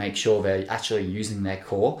and make sure they're actually using their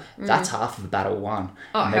core, that's half of the battle won.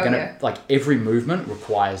 And they're gonna like, every movement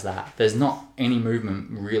requires that. There's not any movement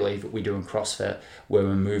really that we do in CrossFit where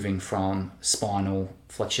we're moving from spinal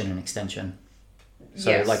flexion and extension.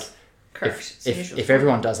 So like, if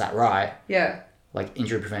everyone does that right, like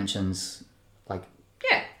injury prevention's like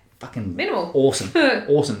fucking minimal.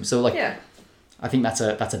 Awesome. So like I think that's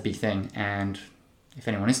a big thing, and if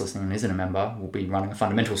anyone is listening and isn't a member, we'll be running a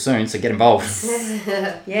fundamental soon, so get involved.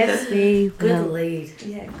 Yes, we will. Good lead.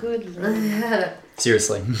 Yeah, good lead.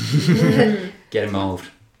 Seriously. Get involved.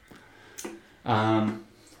 What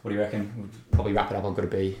do you reckon? We'll probably wrap it up. I've got to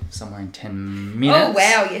be somewhere in 10 minutes. Oh,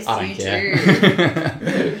 wow. Yes, I you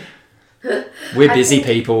do. We're busy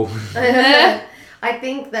people. I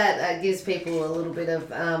think that gives people a little bit of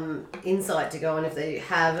insight to go on if they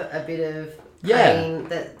have a bit of pain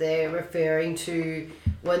that they're referring to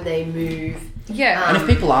when they move. And if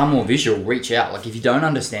people are more visual, reach out. Like if you don't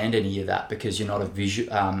understand any of that because you're not a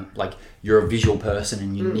visual, like you're a visual person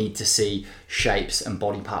and you need to see shapes and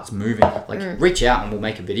body parts moving, like reach out and we'll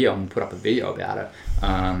make a video and we'll put up a video about it.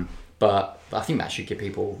 But I think that should give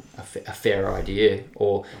people a fair idea,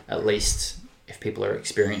 or at least if people are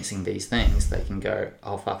experiencing these things, they can go,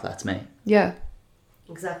 oh fuck, that's me. Yeah.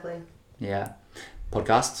 Exactly. Yeah.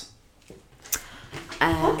 Podcasts?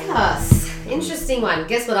 Podcasts. Interesting one.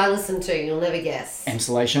 Guess what I listen to? You'll never guess.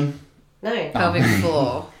 Emsolation? No. Pelvic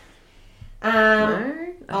floor.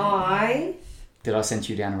 Did I send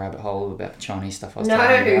you down a rabbit hole about the Chinese stuff I was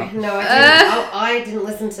telling you about? No, I didn't. I didn't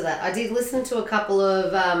listen to that. I did listen to a couple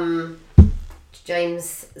of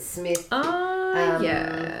James Smith.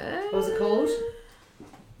 What was it called?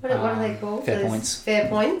 What are they called? Fair Points. Fair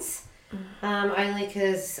Points. Only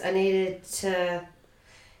because I needed to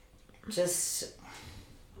just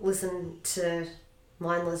listen to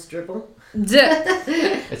mindless dribble. It's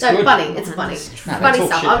good. Funny. It's funny. Funny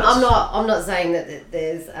stuff. I'm not saying that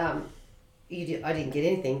there's I didn't get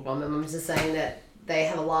anything from them. I'm just saying that they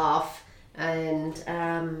have a laugh and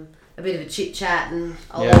a bit of a chit chat and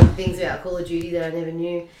a lot of things about Call of Duty that I never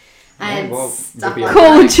knew. And stuff like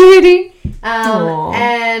Call of Duty.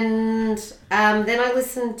 And then I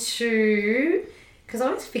listened to, because I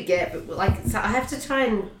always forget, but like, so I have to try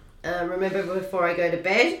and remember before I go to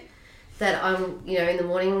bed that I'm, in the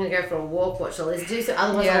morning I'm going to go for a walk, watch all this do. So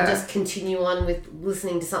otherwise I'll just continue on with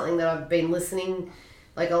listening to something that I've been listening.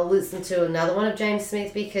 Like I'll listen to another one of James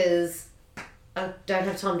Smith because I don't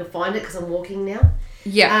have time to find it because I'm walking now.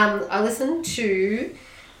 Yeah. I listened to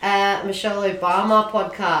Michelle Obama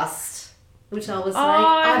podcast which I was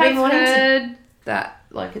I've been wanting to. heard that,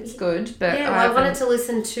 like, it's good, but Yeah, I wanted to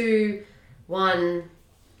listen to one.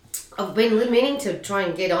 I've been meaning to try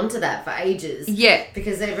and get onto that for ages. Yeah.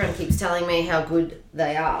 Because everyone keeps telling me how good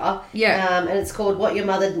they are. Yeah. And it's called What Your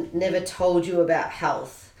Mother Never Told You About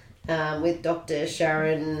Health, with Dr.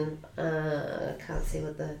 Sharon. I can't see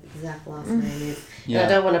what the exact last name is. Yeah. And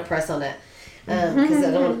I don't want to press on it because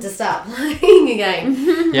I don't want it to start playing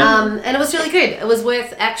again. Yeah. And it was really good. It was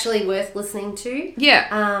worth listening to.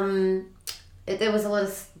 Yeah. There was a lot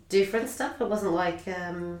of different stuff. It wasn't like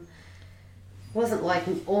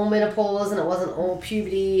all menopause, and it wasn't all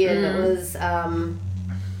puberty, and it was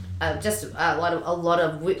just a lot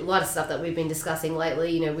of stuff that we've been discussing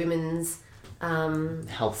lately. You know, women's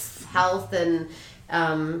health, and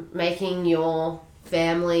making your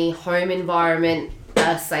family home environment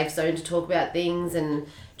a safe zone to talk about things, and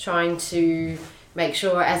trying to make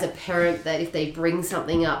sure as a parent that if they bring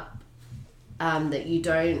something up, that you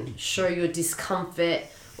don't show your discomfort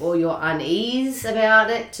or your unease about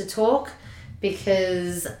it to talk.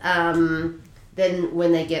 Because then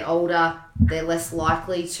when they get older, they're less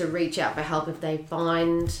likely to reach out for help if they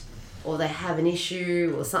find or they have an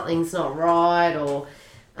issue or something's not right, or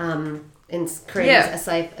and creating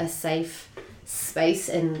a safe space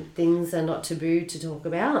and things are not taboo to talk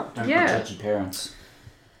about. Don't be judgy parents.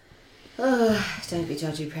 Don't be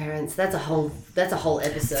judgy parents. That's a whole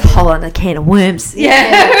episode. It's a whole other can of worms.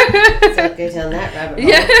 Yeah. So I'll go down that rabbit hole.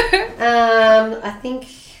 Yeah. I think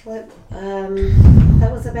that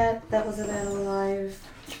was about all I've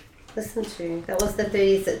listened to. That was the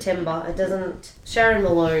 30th September. It doesn't. Sharon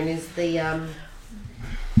Malone is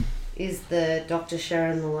the Dr.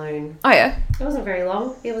 Sharon Malone. Oh yeah. It wasn't very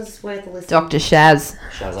long. It was worth a listen. Dr. Shazza.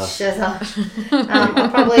 I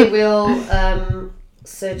probably will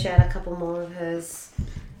search out a couple more of hers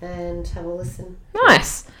and have a listen.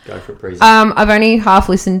 Nice. Go for it, Breezy. I've only half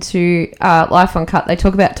listened to Life on Cut. They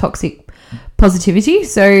talk about toxic positivity,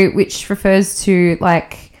 which refers to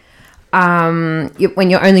like when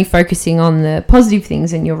you're only focusing on the positive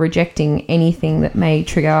things and you're rejecting anything that may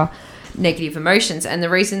trigger negative emotions. And the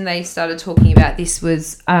reason they started talking about this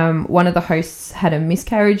was one of the hosts had a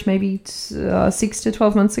miscarriage maybe 6 to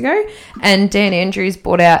 12 months ago, and Dan Andrews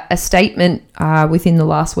brought out a statement within the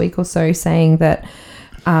last week or so saying that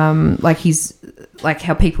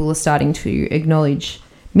how people are starting to acknowledge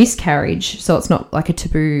miscarriage, so it's not like a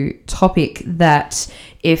taboo topic, that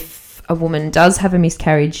if a woman does have a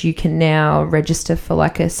miscarriage, you can now register for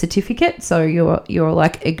like a certificate, so you're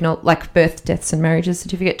like birth, deaths and marriages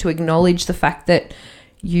certificate, to acknowledge the fact that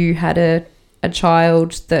you had a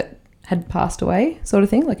child that had passed away, sort of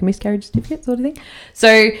thing, like a miscarriage certificate sort of thing.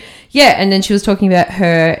 So yeah, and then she was talking about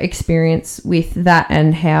her experience with that,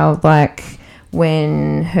 and how like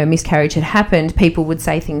when her miscarriage had happened, people would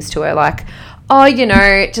say things to her like, oh,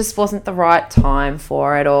 it just wasn't the right time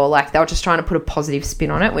for it, or like they were just trying to put a positive spin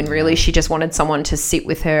on it, when really she just wanted someone to sit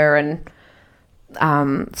with her and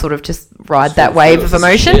sort of just ride that wave of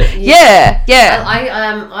emotion. Yeah.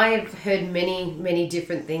 I've heard many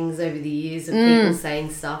different things over the years of people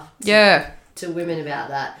saying stuff to women about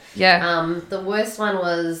that. Yeah. The worst one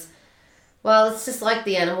was, well, it's just like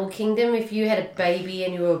the animal kingdom. If you had a baby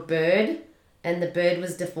and you were a bird and the bird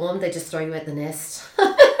was deformed, they just throw you at the nest.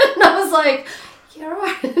 And I was like, you're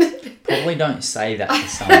right. Probably don't say that to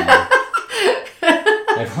someone.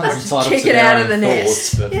 Everyone's entitled to their own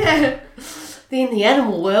thoughts. But... Yeah. In the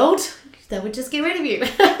animal world, they would just get rid of you.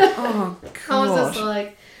 Oh, God. I was just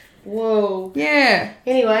like, whoa. Yeah.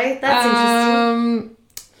 Anyway, that's interesting.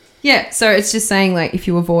 Yeah, so it's just saying, like, if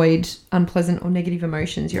you avoid unpleasant or negative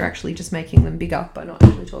emotions, you're actually just making them bigger by not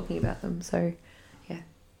actually talking about them. So, yeah.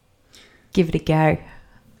 Give it a go.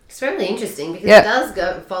 It's really interesting because it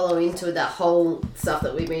does follow into that whole stuff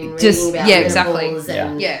that we've been reading about. Yeah, exactly.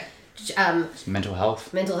 And, mental health.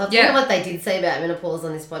 Yeah. You know what they did say about menopause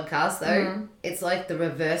on this podcast, though? It's like the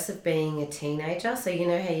reverse of being a teenager. So you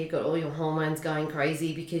know how you've got all your hormones going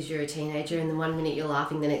crazy because you're a teenager, and then one minute you're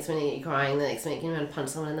laughing, the next minute you're crying, the next minute you want to punch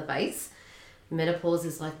someone in the face. Menopause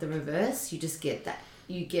is like the reverse. You just get that.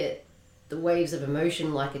 You get the waves of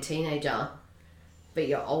emotion like a teenager, but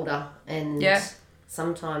you're older, and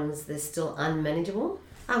sometimes they're still unmanageable.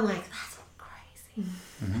 I'm like, that's crazy.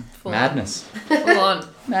 Mm-hmm. Madness. Full on.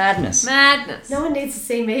 Madness. No one needs to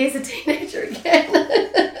see me as a teenager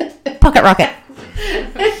again. Pocket rocket.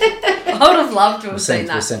 I would have loved to have seen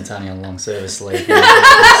that. We sent Tony on long service leave.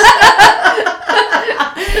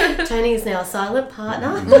 Tony is now a silent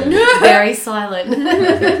partner. Very silent.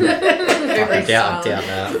 I doubt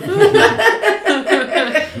that.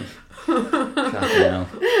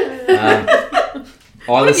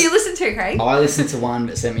 What have you listened to, Craig? I listened to one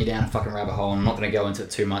that sent me down a fucking rabbit hole. I'm not going to go into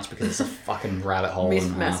it too much because it's a fucking rabbit hole.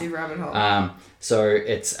 Massive rabbit hole. So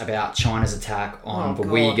it's about China's attack on the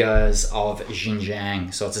God. Uyghurs of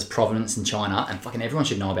Xinjiang. So it's its province in China, and fucking everyone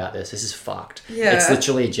should know about this. This is fucked. Yeah. It's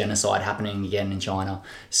literally a genocide happening again in China.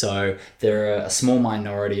 So there are a small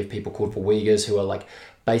minority of people called the Uyghurs who are like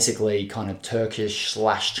basically kind of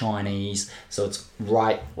Turkish/Chinese. So it's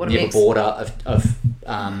right What a near mix. the border of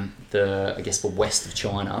the west of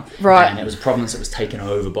China. Right. And it was a province that was taken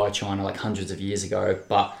over by China like hundreds of years ago,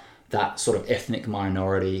 but that sort of ethnic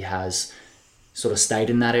minority has sort of stayed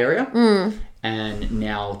in that area. And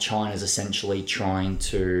now China's essentially trying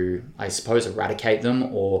to, I suppose, eradicate them,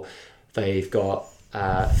 or they've got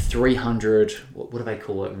 300, what do they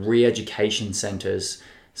call it, re-education centers.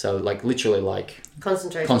 So like literally like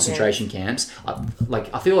concentration camps.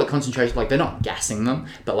 I feel like concentration, like they're not gassing them,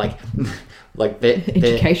 but like they're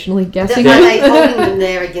Educationally guessing. Are they holding them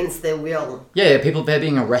there against their will? Yeah, people, they're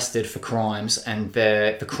being arrested for crimes, and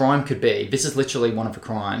the crime could be, this is literally one of the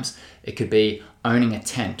crimes, it could be owning a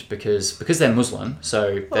tent because they're Muslim,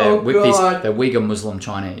 so they're Uyghur Muslim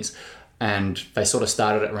Chinese, and they sort of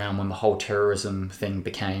started it around when the whole terrorism thing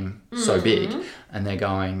became so big, and they're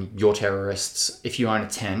going, you're terrorists, if you own a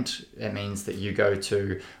tent, it means that you go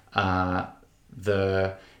to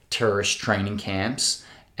the terrorist training camps,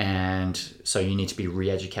 and so you need to be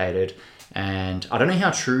re-educated. And I don't know how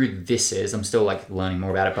true this is. I'm still like learning more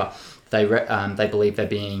about it, but they believe they're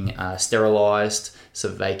being sterilized so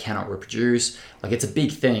that they cannot reproduce. Like it's a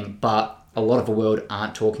big thing, but a lot of the world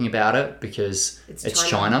aren't talking about it because it's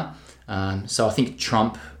China. So I think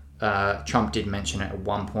Trump did mention it at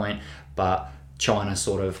one point, but China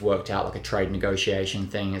sort of worked out like a trade negotiation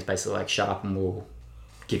thing. It's basically like, shut up and we'll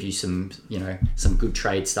give you some good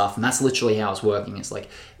trade stuff. And that's literally how it's working. It's like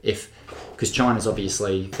because China's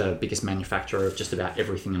obviously the biggest manufacturer of just about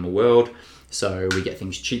everything in the world. So we get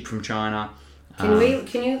things cheap from China.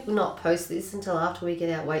 Can you not post this until after we get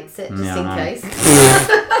our weight set, just in case?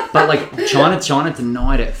 But like China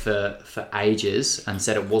denied it for ages and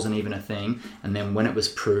said it wasn't even a thing. And then when it was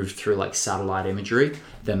proved through like satellite imagery,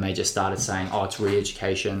 then they just started saying, oh, it's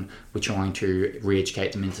re-education. We're trying to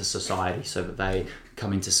re-educate them into society so that they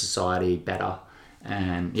come into society better.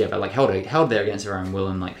 And yeah, but like held there against their own will,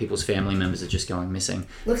 and like people's family members are just going missing.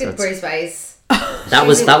 Look at Bree's face. That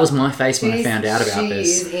was my face when I found out about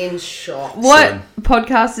this. She is in shock. What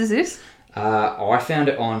podcast is this? I found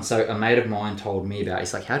it on, so a mate of mine told me about it.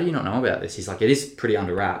 He's like, how do you not know about this? He's like, it is pretty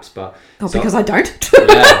under wraps, but... because I don't.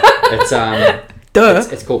 Yeah, Duh.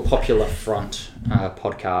 It's called Popular Front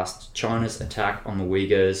podcast, China's attack on the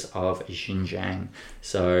Uyghurs of Xinjiang.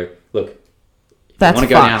 So, look, if you want to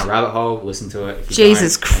go down a rabbit hole, listen to it. If you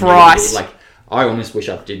Jesus don't, Christ. like, I almost wish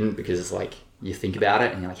I didn't, because it's like, you think about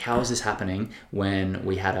it and you're like, how is this happening when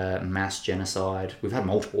we had a mass genocide? We've had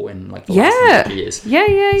multiple in like the last 100 years. Yeah.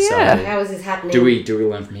 So, how is this happening? Do we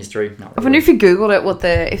learn from history? Not really. I wonder if you Googled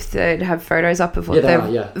it, if they'd have photos up of what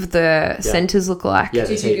the centres look like. Yeah,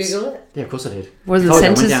 did you Google it? Yeah, of course I did. What are the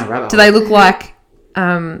centres? Do they look like...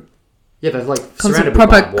 yeah, they're like surrounded with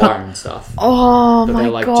like wire and stuff. Oh but my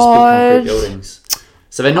they're like God. just big concrete buildings.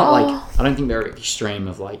 So they're not like, I don't think they're extreme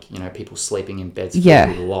of like, people sleeping in beds filled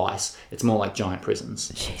with lice. It's more like giant prisons.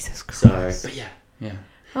 Jesus Christ. So, but yeah.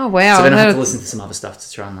 Oh, wow. So then I have to listen to some other stuff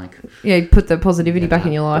to try and like... Yeah, put the positivity back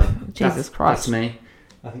in your life. Jesus Christ. That's me.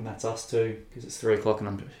 I think that's us too, because it's 3 o'clock and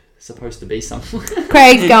I'm supposed to be somewhere.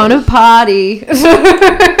 Craig's going to party. We'll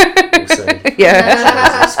see.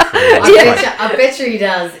 Yeah. I bet you he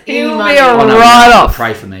does. He'll money. be a right off.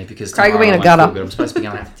 Pray for me, because Craig will be in a I gutter. feel good. I'm supposed to be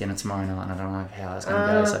going out for dinner tomorrow night and I don't know how that's going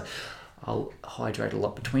to go, so I'll hydrate a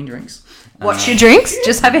lot between drinks. Watch your drinks.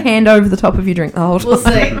 Just have a hand over the top of your drink the whole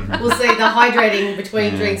time. We'll see. The hydrating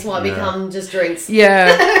between drinks might become just drinks.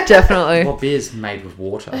 Yeah, definitely. Well, beer's made with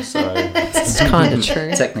water, so It's kind of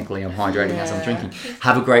true. technically I'm hydrating as I'm drinking.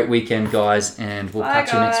 Have a great weekend, guys, and we'll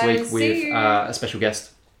catch you next week with a special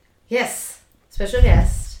guest. Yes, special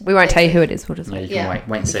guest. We won't tell you who it is. We'll just Yeah, wait. you can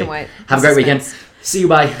wait and see. can wait. Have a great weekend. See you,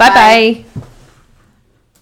 bye. Bye-bye.